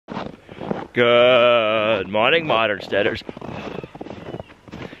Good morning, Modern Homesteaders.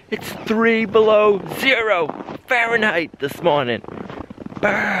 It's 3 below 0 Fahrenheit this morning.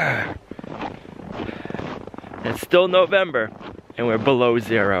 Brr. It's still November, and we're below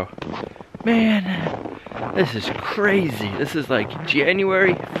 0. Man, this is crazy. This is like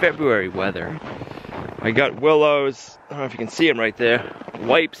January, February weather. I got willows, I don't know if you can see them right there,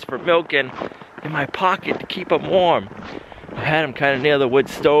 wipes for milking in my pocket to keep them warm. I had them kind of near the wood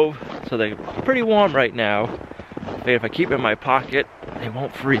stove, so they're pretty warm right now. If I keep them in my pocket, they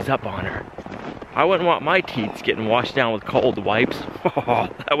won't freeze up on her. I wouldn't want my teeth getting washed down with cold wipes. Oh,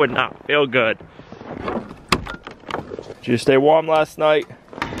 that would not feel good. Did you stay warm last night?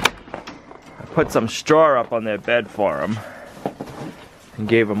 I put some straw up on their bed for them. And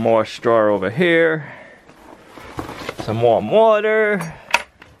gave them more straw over here. Some warm water.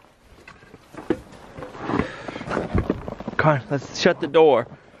 Come on, let's shut the door.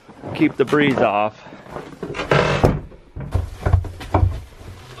 Keep the breeze off.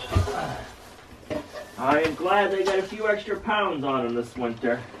 I am glad they got a few extra pounds on them this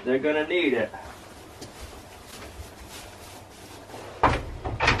winter. They're gonna need it.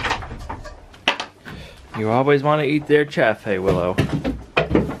 You always want to eat their chaff, hey Willow.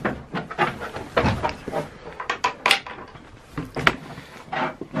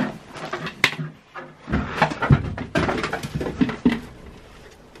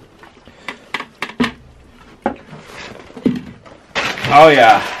 Oh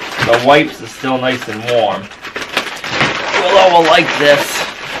yeah, the wipes are still nice and warm. Willow will like this.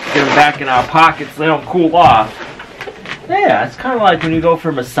 Get them back in our pockets so they don't cool off. Yeah, it's kind of like when you go for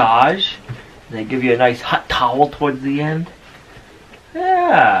a massage. They give you a nice hot towel towards the end.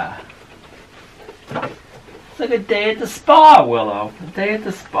 Yeah. It's like a day at the spa, Willow. A day at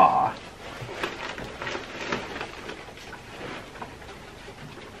the spa.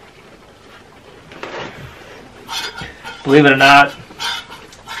 Believe it or not,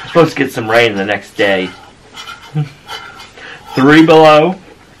 I'm supposed to get some rain the next day. 3 below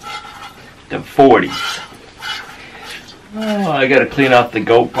to 40s. Oh, I gotta clean off the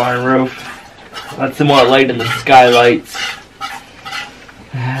goat barn roof. Let some more light in the skylights.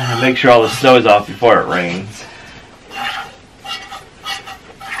 Make sure all the snow's off before it rains.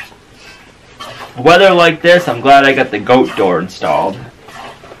 Weather like this, I'm glad I got the goat door installed.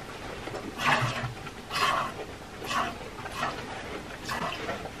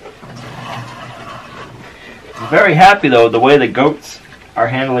 I'm very happy though the way the goats are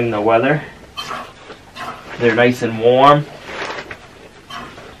handling the weather. They're nice and warm.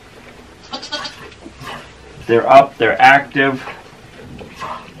 They're up, they're active.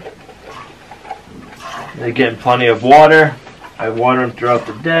 They're getting plenty of water. I water them throughout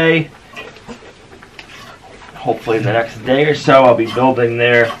the day. Hopefully the next day or so I'll be building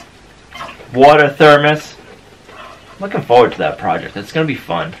their water thermos. Looking forward to that project. It's going to be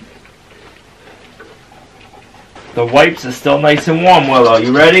fun. The wipes are still nice and warm, Willow.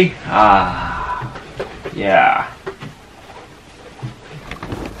 You ready? Ah, yeah.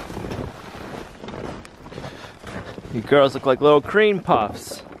 You girls look like little cream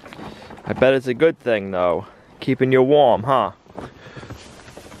puffs. I bet it's a good thing though. Keeping you warm, huh?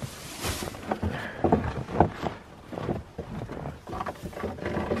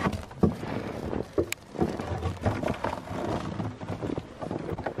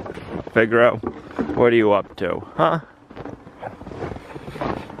 Figaro, what are you up to, huh?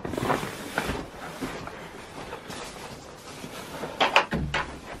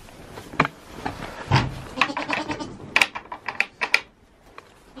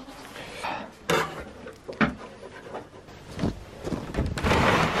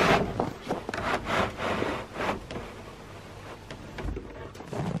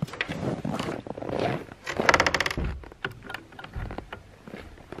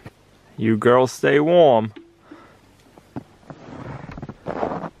 You girls stay warm.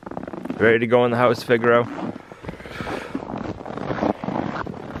 Ready to go in the house, Figaro?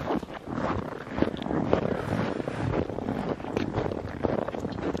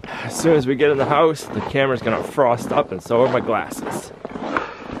 As soon as we get in the house, the camera's gonna frost up and so are my glasses.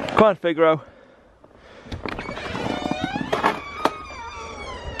 Come on, Figaro.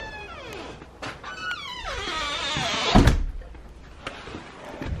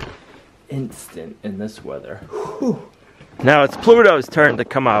 Instant in this weather. Whew. Now it's Pluto's turn to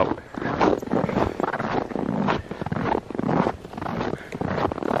come out.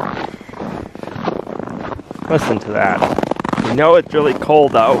 Listen to that. You know it's really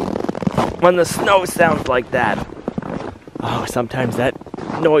cold out when the snow sounds like that. Oh, sometimes that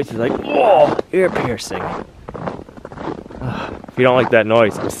noise is like, oh, ear piercing. If you don't like that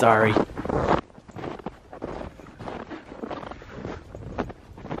noise, I'm sorry.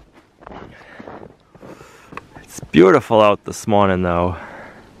 Beautiful out this morning though.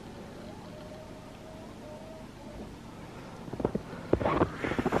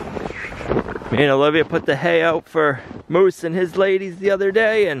 Me and Olivia put the hay out for Moose and his ladies the other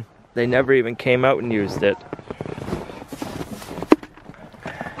day, and they never even came out and used it.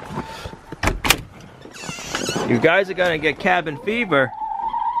 You guys are gonna get cabin fever.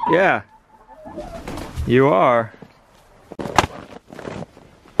 Yeah, you are.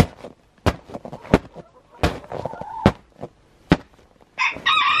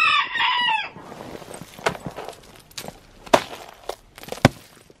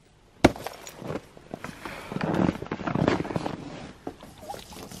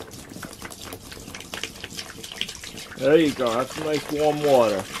 There you go, that's some nice warm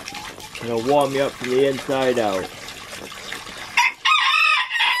water. It'll warm you up from the inside out.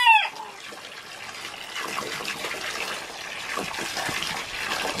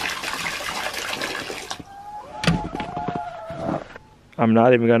 I'm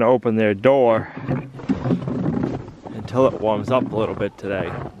not even going to open their door until it warms up a little bit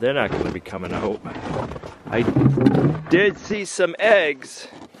today. They're not going to be coming out. I did see some eggs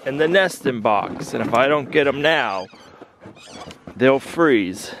in the nesting box, and if I don't get them now, they'll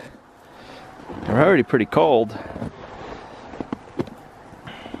freeze. They're already pretty cold.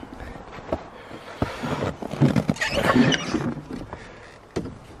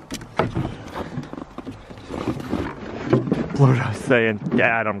 Pluto's saying,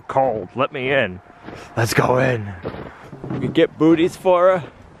 Dad, I'm cold. Let me in. Let's go in. We get booties for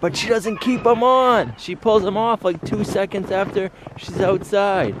her, but she doesn't keep them on. She pulls them off like 2 seconds after she's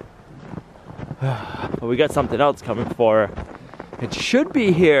outside. But we got something else coming for her. It should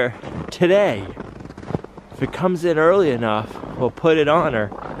be here today. If it comes in early enough, we'll put it on her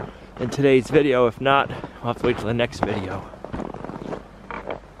in today's video. If not, we'll have to wait till the next video.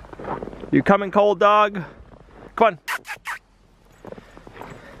 You coming, cold dog? Come on.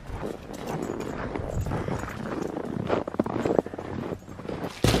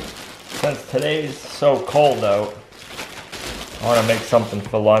 Since today's so cold out, I want to make something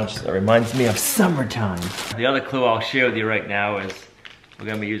for lunch that reminds me of summertime. The other clue I'll share with you right now is we're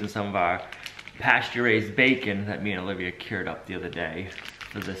going to be using some of our pasture-raised bacon that me and Olivia cured up the other day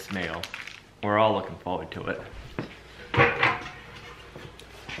for this meal. We're all looking forward to it.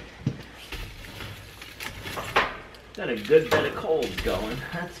 Got a good bit of cold going,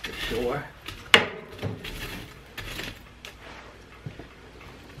 that's for sure.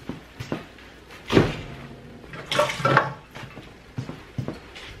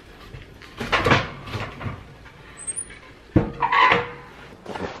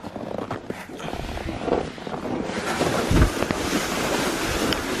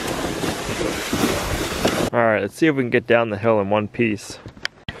 Alright, let's see if we can get down the hill in one piece.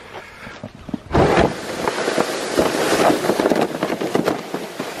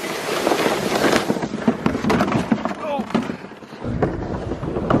 Oh.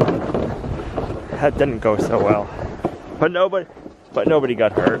 That didn't go so well. But nobody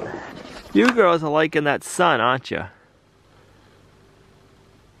got hurt. You girls are liking that sun, aren't you?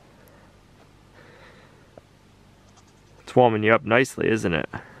 It's warming you up nicely, isn't it?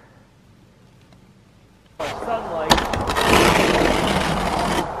 Sunlight.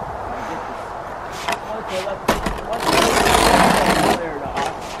 Okay, let's clear it off.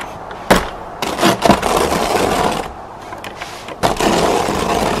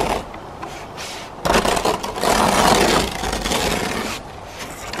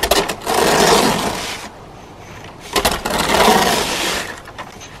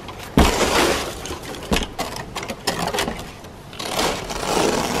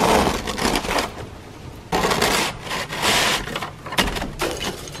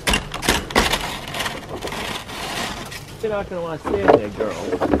 You're not going to want to stand there, girl.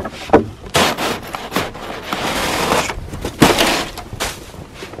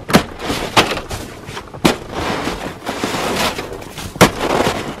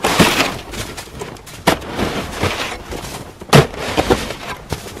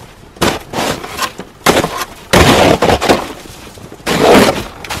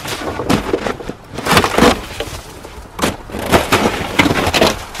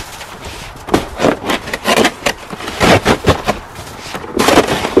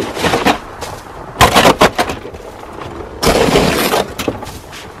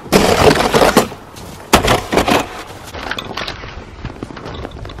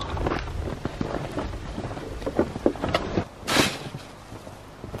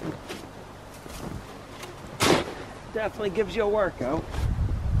 Definitely gives you a workout.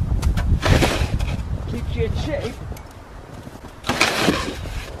 Keeps you in shape.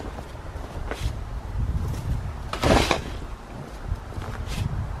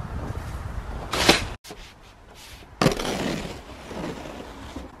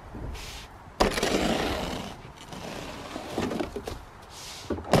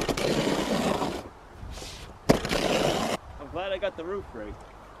 got the roof right.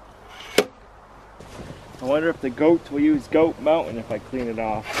 I wonder if the goats will use Goat Mountain if I clean it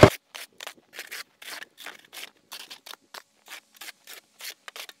off.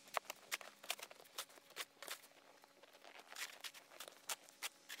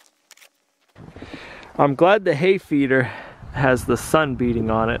 I'm glad the hay feeder has the sun beating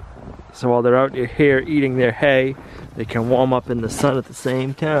on it. So while they're out here eating their hay, they can warm up in the sun at the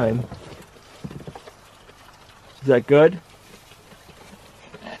same time. Is that good?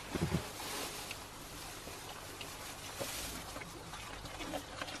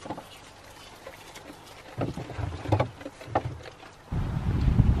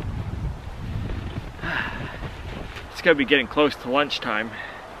 It's gonna be getting close to lunchtime.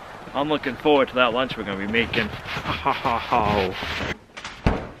 I'm looking forward to that lunch we're gonna be making.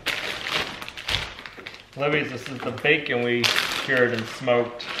 Olivia, this is the bacon we cured and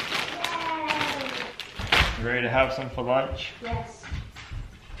smoked. You ready to have some for lunch? Yes.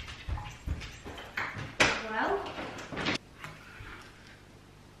 Well.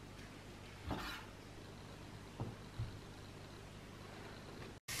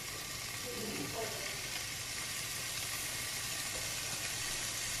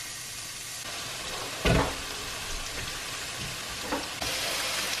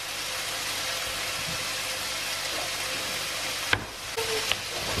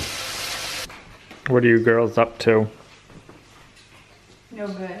 What are you girls up to? No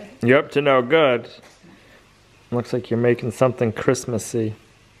good. You're up to no good. Looks like you're making something Christmassy.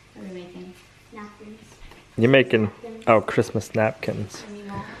 What are we making? Napkins. You're making, Napkins. oh, Christmas napkins.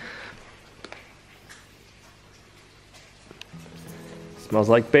 Smells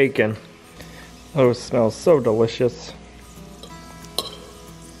like bacon. Oh, it smells so delicious.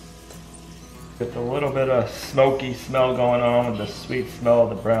 Get a little bit of smoky smell going on with the sweet smell of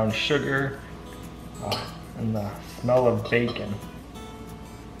the brown sugar. And the smell of bacon.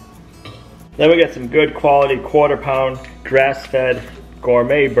 Then we got some good quality quarter-pound grass-fed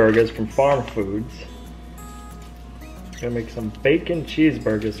gourmet burgers from Farm Foods. Gonna make some bacon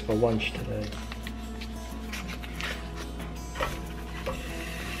cheeseburgers for lunch today.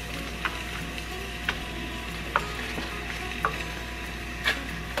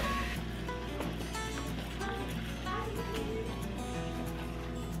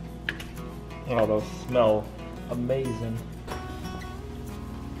 Oh, those smell amazing.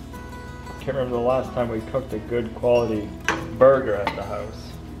 Can't remember the last time we cooked a good quality burger at the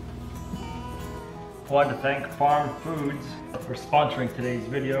house. I wanted to thank Farm Foods for sponsoring today's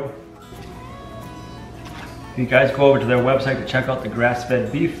video. If you guys go over to their website to check out the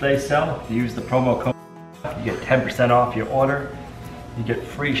grass-fed beef they sell, if you use the promo code, you get 10% off your order. You get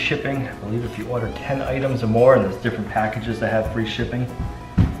free shipping, I believe if you order 10 items or more, and there's different packages that have free shipping.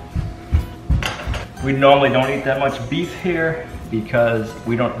 We normally don't eat that much beef here because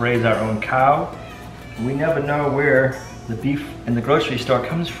we don't raise our own cow. We never know where the beef in the grocery store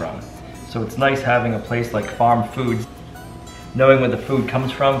comes from. So it's nice having a place like Farm Foods. Knowing where the food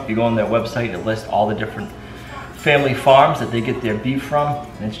comes from, if you go on their website, it lists all the different family farms that they get their beef from.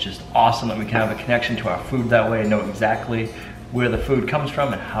 And it's just awesome that we can have a connection to our food that way and know exactly where the food comes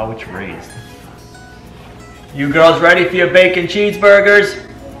from and how it's raised. You girls ready for your bacon cheeseburgers?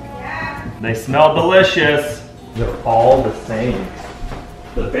 They smell delicious. They're all the same.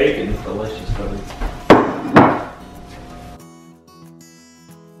 The bacon's delicious, buddy.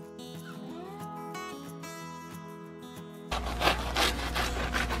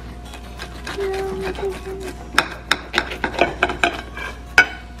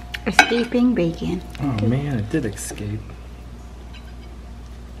 Escaping bacon. Oh man, it did escape.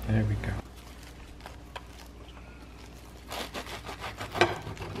 There we go.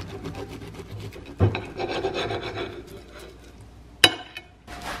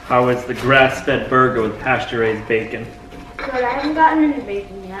 How is the grass-fed burger with pasture-raised bacon? But I haven't gotten into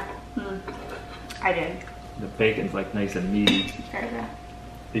bacon yet. I did. The bacon's like nice and meaty. There you go.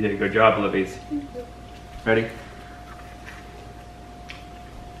 You did a good job, Olivia. Ready?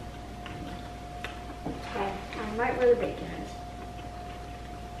 Okay, I'm right where the bacon is.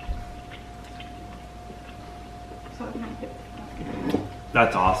 So it might be.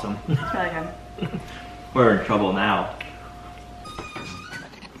 That's awesome. It's really good. We're in trouble now.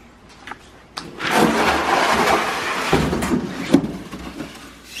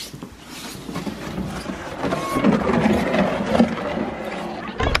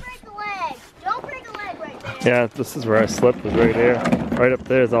 Yeah, this is where I slipped, was right here. Right up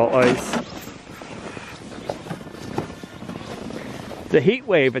there is all ice. It's a heat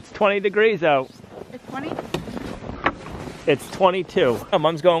wave, it's 20 degrees out. It's 20? It's 22. Oh,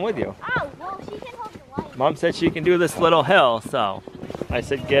 Mom's going with you. Oh, well, she can hold the light. Mom said she can do this little hill, so I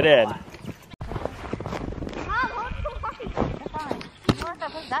said get in. Mom, hold the line. Fine. You don't have to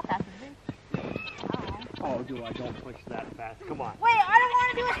push that fast, is it? Oh, don't push that fast. Come on. Wait, I don't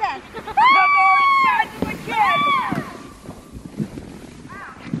want to do it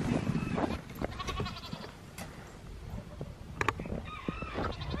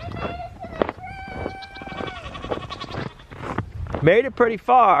then. Made it pretty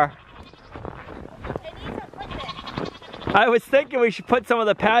far. I was thinking we should put some of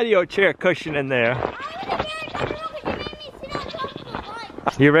the patio chair cushion in there.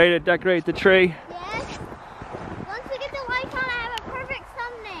 You ready to decorate the tree? Yes. Once we get the lights on, I have a perfect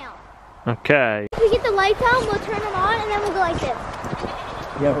thumbnail. Okay. If we get the lights on, we'll turn them on, and then we'll go like this.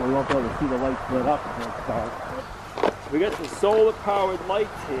 Yeah, but we won't be able to see the lights lit up until it's dark. We got some solar-powered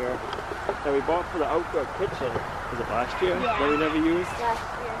lights here that we bought for the outdoor kitchen. Was it last year? Yeah. That we never used? Last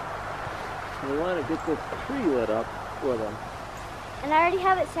year. We want to get this tree lit up with them. And I already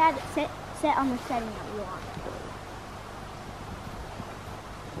have it set on the setting that we want.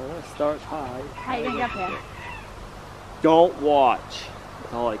 We're going to start high. How are you gonna get up there? Don't watch.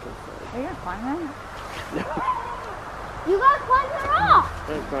 That's all I can say. Are you gonna climb that? You gotta climb the rock!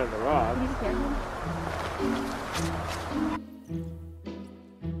 Can't climb the rock. Can you just get him?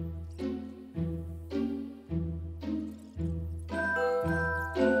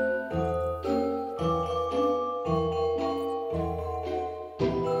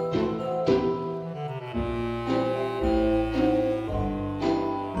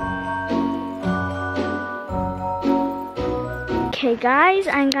 Okay guys,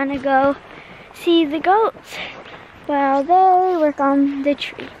 I'm gonna go see the goats while they work on the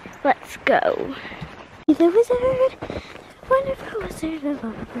tree. Let's go. The wizard, wonderful wizard of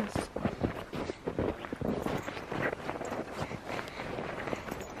Oz.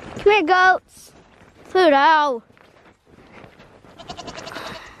 Come here, goats. Pluto.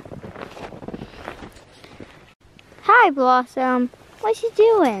 Hi, Blossom. What's you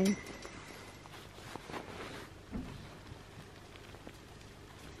doing?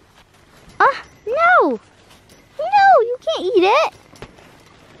 No! No, you can't eat it.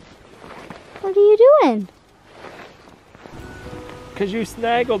 What are you doing? Because you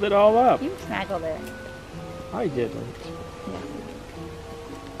snaggled it all up. You snaggled it. I didn't.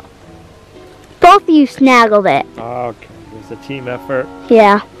 Both of you snaggled it. Okay, it was a team effort.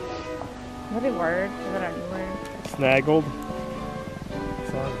 Yeah. Is that a word? Is that a new word? Snaggled.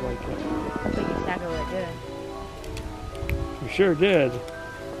 Sounds like it. I think you snaggled it good. You sure did.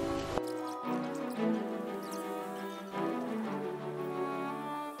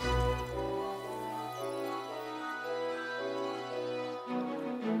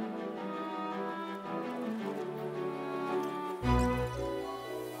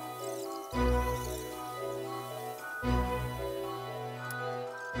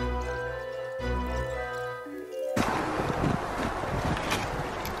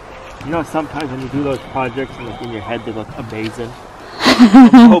 You know, sometimes when you do those projects and in your head they look amazing.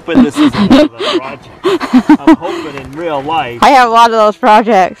 I'm hoping this isn't one of those projects. I'm hoping in real life I have a lot of those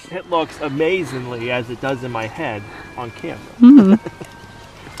projects. it looks amazingly as it does in my head on camera. Mm-hmm.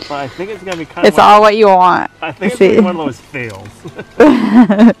 But I think it's going to be kind of It's all what you want. I think it's going to be one of those fails.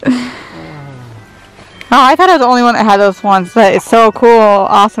 Oh, I thought I was the only one that had those ones. That is so cool,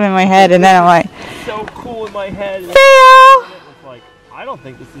 awesome in my head, and then I'm like, so cool in my head. fail! It's like, I don't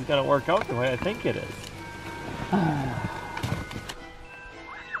think this is going to work out the way I think it is.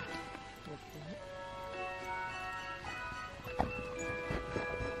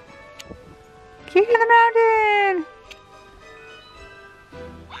 King of the mountain!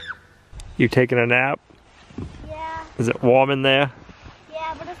 You taking a nap? Yeah. Is it warm in there?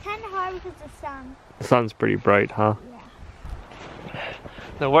 Yeah, but it's kind of hard because of the sun. The sun's pretty bright, huh? Yeah.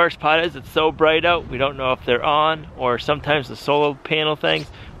 The worst part is it's so bright out, we don't know if they're on, or sometimes the solar panel things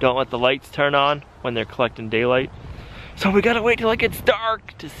don't let the lights turn on when they're collecting daylight. So we gotta wait till it gets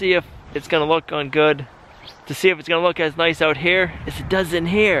dark to see if it's gonna look on good, to see if it's gonna look as nice out here as it does in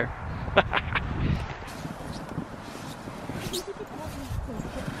here.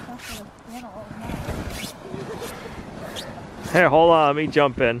 Hey, hold on, let me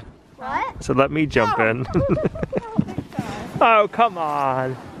jump in. What? So let me jump in. Oh, come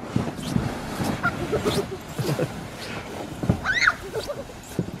on.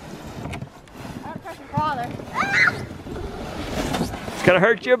 It's gonna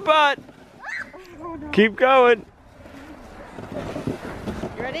hurt your butt. Keep going.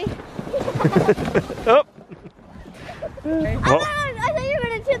 You ready? Oh. I thought you were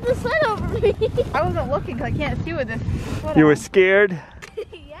going to tip the sled over me. I wasn't looking because I can't see with this. You were scared?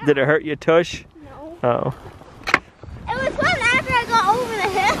 Yeah. Did it hurt your tush? No. Oh. It was fun after I got over the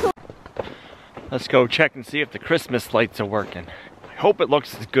hill. Let's go check and see if the Christmas lights are working. I hope it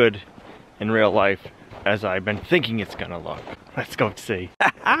looks as good in real life as I've been thinking it's gonna look. Let's go see.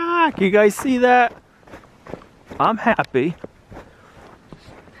 Can you guys see that? I'm happy.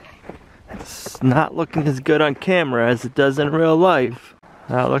 It's not looking as good on camera as it does in real life.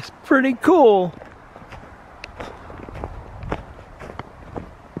 That looks pretty cool.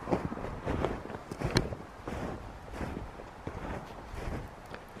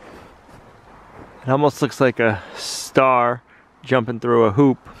 It almost looks like a star jumping through a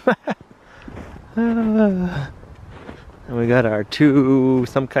hoop. And we got our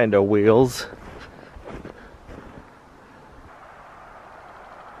some kind of wheels.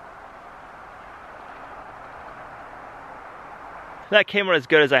 That came out as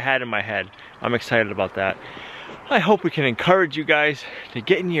good as I had in my head. I'm excited about that. I hope we can encourage you guys to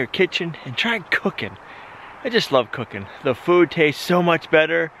get in your kitchen and try cooking. I just love cooking. The food tastes so much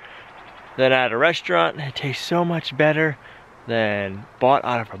better than at a restaurant. It tastes so much better than bought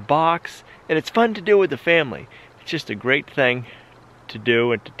out of a box. And it's fun to do with the family. It's just a great thing to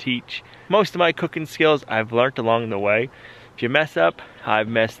do and to teach. Most of my cooking skills I've learned along the way. If you mess up, I've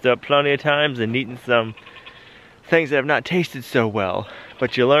messed up plenty of times and eaten some things that have not tasted so well.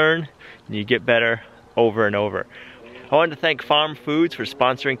 But you learn and you get better over and over. I wanted to thank Farm Foods for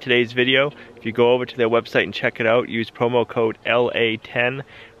sponsoring today's video. If you go over to their website and check it out, use promo code LA10.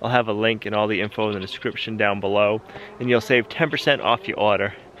 I'll have a link and all the info in the description down below. And you'll save 10% off your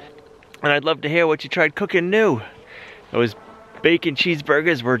order. And I'd love to hear what you tried cooking new. Those bacon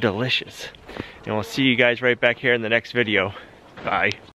cheeseburgers were delicious. And we'll see you guys right back here in the next video. Bye.